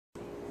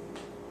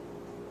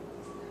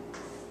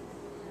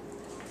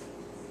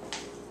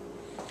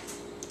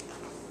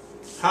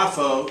Hi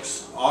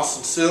folks,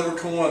 Austin Silver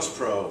Coins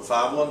Pro,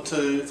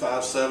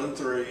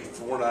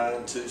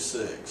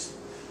 512-573-4926.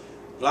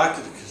 I'd like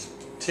to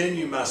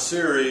continue my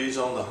series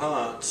on the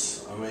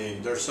hunts. I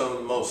mean, they're some of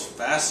the most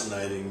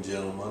fascinating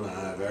gentlemen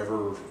I've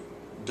ever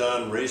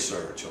done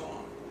research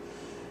on.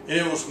 And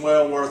it was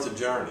well worth the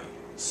journey.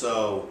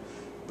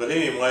 But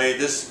anyway,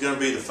 this is going to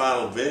be the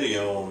final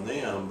video on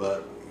them,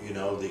 but you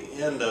know, the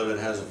end of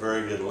it has a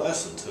very good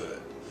lesson to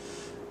it.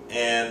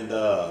 And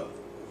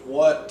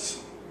what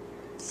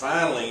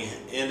finally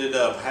ended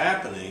up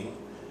happening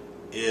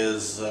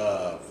is,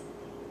 you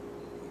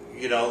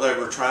know, they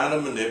were trying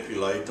to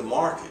manipulate the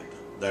market.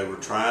 They were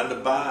trying to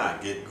buy,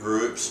 get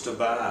groups to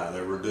buy.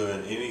 They were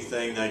doing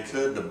anything they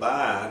could to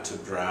buy to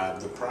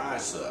drive the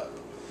price up.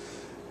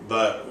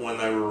 But when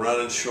they were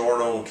running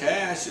short on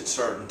cash at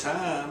certain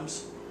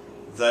times,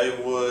 they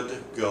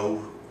would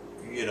go,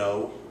 you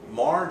know,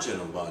 margin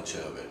a bunch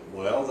of it.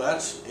 Well,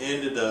 that's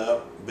ended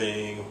up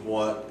being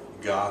what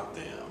got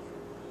them,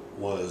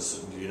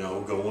 was, you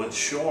know, going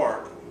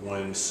short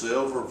when the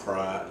silver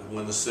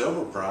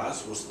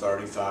price was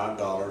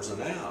 $35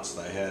 an ounce.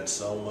 They had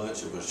so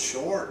much of a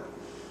short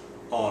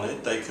on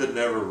it, they could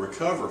never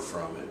recover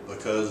from it,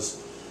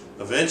 because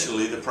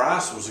eventually the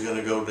price was going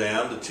to go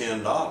down to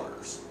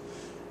 $10.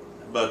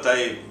 But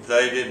they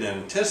didn't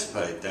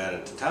anticipate that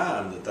at the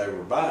time that they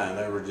were buying.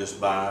 They were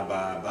just buy,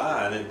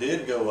 and it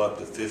did go up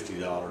to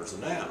 $50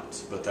 an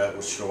ounce. But that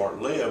was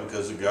short-lived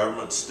because the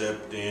government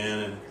stepped in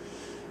and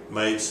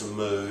made some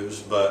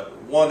moves. But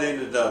what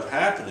ended up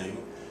happening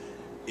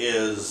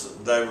is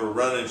they were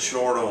running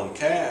short on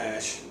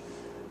cash,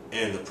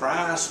 and the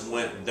price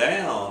went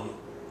down,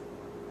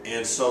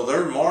 and so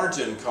their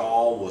margin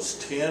call was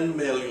 $10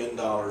 million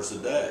a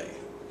day.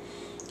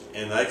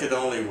 And they could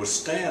only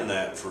withstand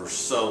that for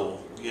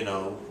you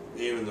know,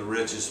 even the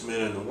richest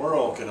men in the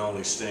world can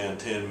only stand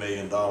 $10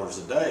 million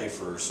a day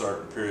for a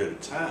certain period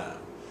of time.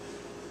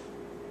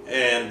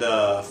 And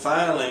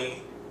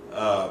finally,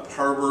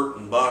 Herbert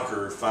and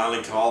Bunker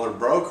finally called their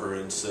broker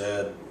and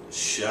said,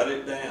 shut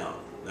it down.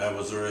 That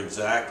was their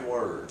exact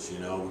words. You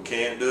know, we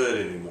can't do it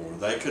anymore.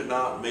 They could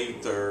not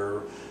meet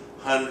their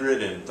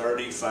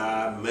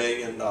 $135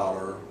 million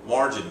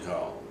margin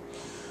call.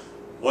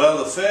 Well,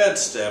 the Fed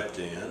stepped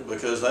in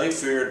because they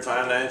feared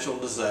financial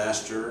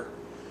disaster.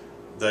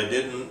 They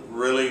didn't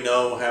really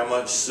know how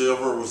much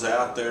silver was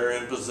out there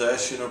in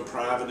possession of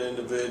private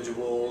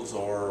individuals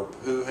or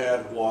who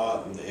had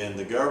what, and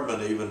the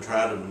government even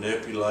tried to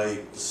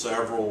manipulate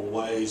several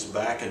ways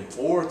back and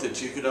forth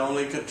that you could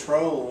only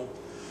control,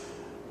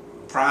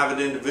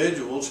 private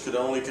individuals could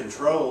only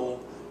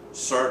control a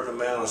certain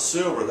amount of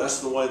silver.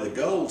 That's the way the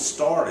gold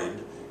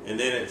started. And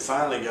then it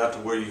finally got to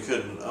where you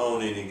couldn't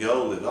own any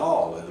gold at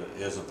all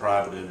as a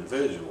private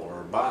individual,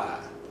 or buy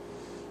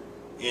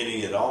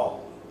any at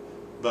all.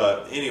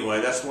 But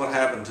anyway, that's what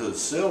happened to the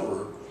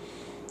silver.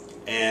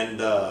 And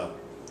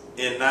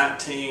in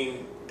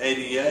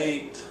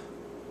 1988,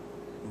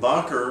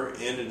 Bunker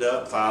ended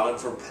up filing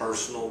for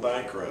personal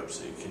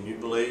bankruptcy. Can you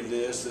believe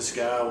this? This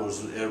guy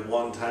was at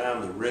one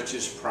time the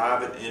richest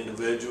private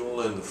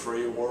individual in the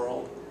free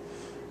world.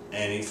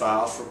 And he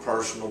filed for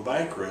personal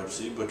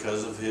bankruptcy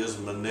because of his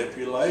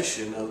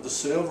manipulation of the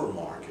silver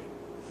market.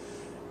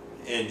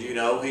 And you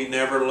know, he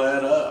never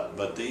let up,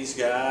 but these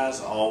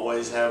guys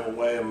always have a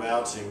way of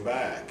bouncing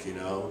back, you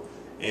know.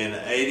 In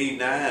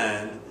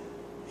 '89,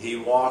 he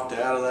walked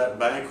out of that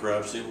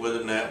bankruptcy with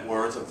a net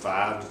worth of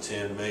 $5 to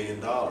 $10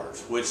 million,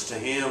 which to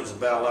him is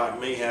about like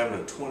me having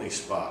a 20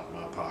 spot in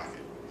my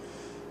pocket.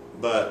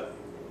 But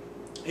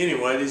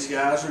anyway, these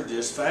guys are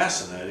just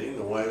fascinating,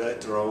 the way they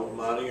throw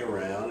money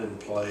around and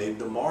played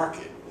the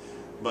market.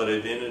 But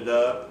it ended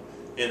up,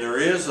 and there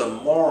is a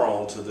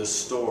moral to this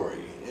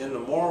story, and the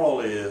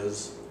moral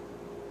is,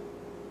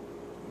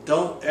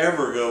 don't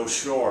ever go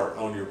short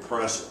on your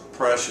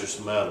precious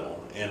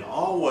metal, and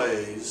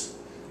always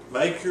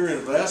make your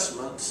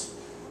investments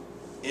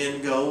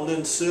in gold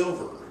and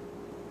silver.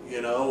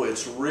 You know,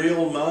 it's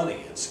real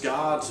money. It's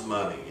God's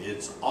money.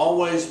 It's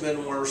always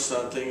been worth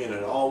something, and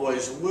it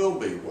always will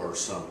be worth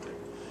something.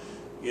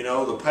 You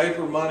know, the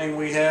paper money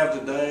we have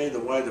today, the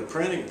way the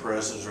printing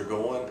presses are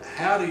going,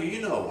 how do you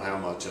know how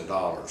much a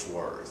dollar's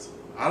worth?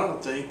 I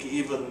don't think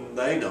even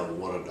they know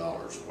what a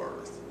dollar's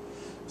worth.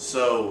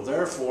 So,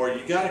 therefore,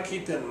 you got to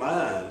keep in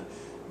mind,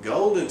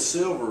 gold and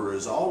silver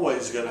is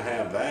always going to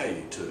have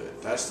value to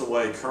it. That's the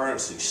way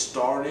currency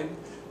started.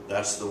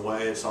 That's the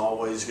way it's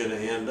always going to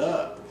end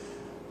up.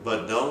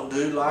 But don't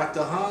do like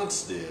the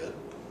Hunts did.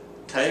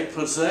 Take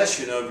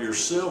possession of your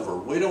silver.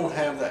 We don't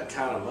have that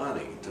kind of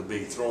money to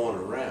be throwing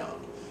around.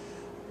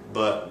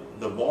 But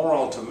the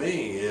moral to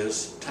me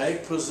is,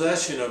 take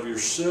possession of your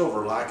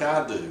silver like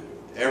I do.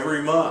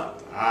 Every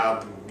month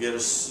I get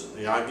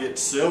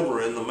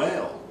silver in the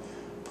mail.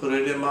 Put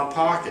it in my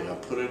pocket. I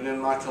put it in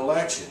my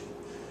collection.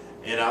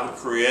 And I'm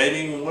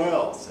creating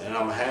wealth. And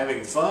I'm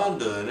having fun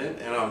doing it.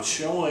 And I'm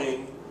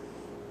showing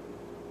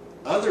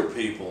other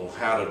people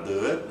how to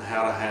do it, and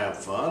how to have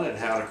fun, and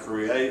how to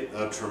create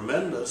a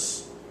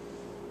tremendous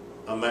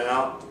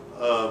amount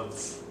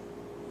of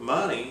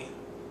money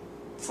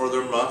for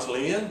their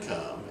monthly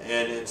income,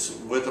 and it's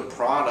with a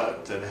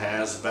product that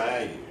has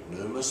value.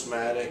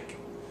 Numismatic,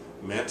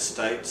 mint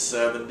state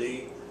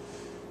 70,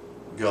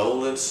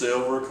 gold and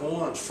silver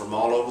coins from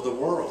all over the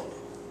world.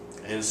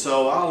 And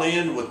so I'll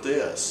end with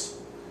this.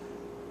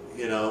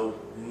 You know,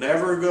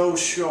 never go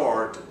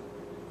short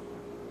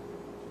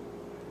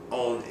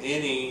on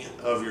any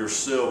of your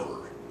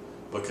silver,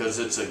 because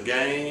it's a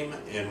game,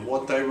 and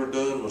what they were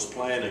doing was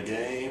playing a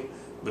game,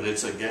 but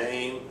it's a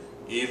game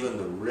even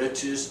the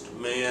richest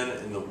men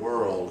in the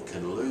world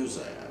can lose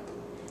at.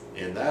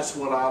 And that's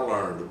what I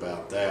learned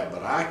about that.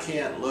 But I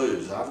can't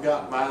lose. I've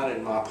got mine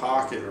in my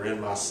pocket or in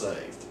my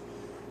safe.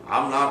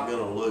 I'm not going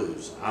to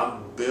lose.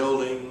 I'm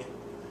building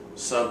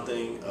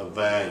something of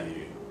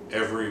value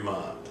every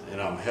month,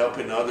 and I'm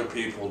helping other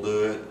people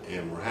do it,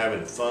 and we're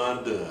having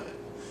fun doing it.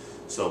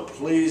 So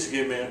please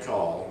give me a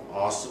call,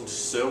 Austin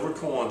Silver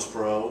Coins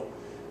Pro.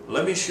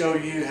 Let me show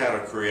you how to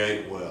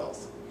create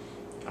wealth.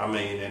 I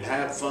mean, and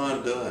have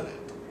fun doing it.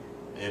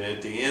 And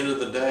at the end of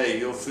the day,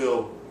 you'll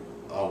feel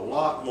a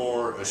lot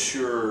more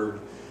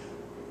assured,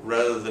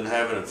 rather than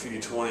having a few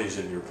 20s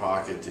in your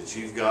pocket, that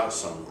you've got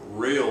some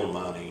real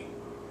money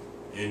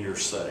in your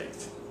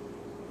safe.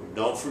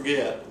 Don't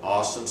forget,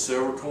 Austin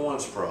Silver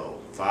Coins Pro,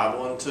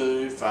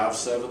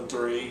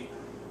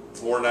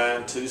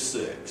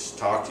 512-573-4926.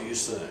 Talk to you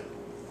soon.